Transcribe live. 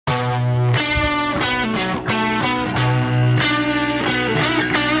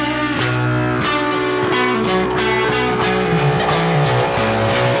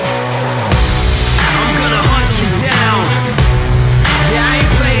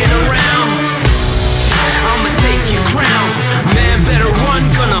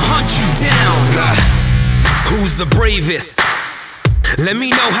the bravest. Let me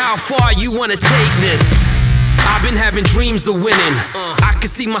know how far you wanna take this. I've been having dreams of winning. I can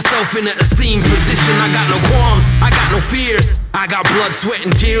see myself in an esteemed position. I got no qualms, I got no fears. I got blood, sweat,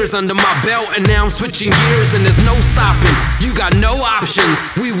 and tears under my belt, and now I'm switching gears, and there's no stopping. You got no options.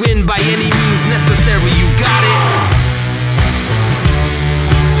 We win by any means necessary. You got it.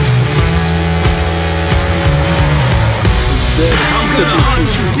 I'm gonna hunt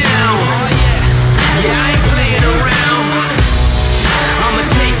you down. Yeah, I ain't playing around. I'ma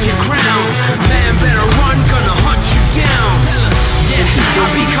take your crown. Man, better run, gonna hunt you down. Yeah, I'll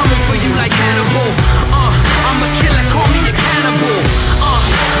be coming for you like Hannibal. I'm a killer, call me a cannibal.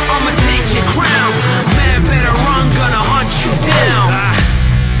 I'ma take your crown. Man, better run, gonna hunt you down.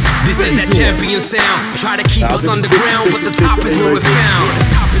 This is that champion sound. Try to keep us underground, but the top is where we're found.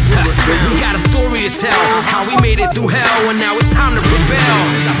 We got a story to tell, how we made it through hell, and now it's time to prevail.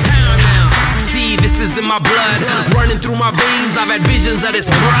 See, this is in my blood, running through my veins. I've had visions of this,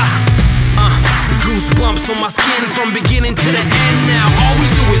 bruh. Goosebumps on my skin from beginning to the end. Now all we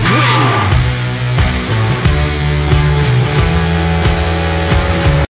do is win.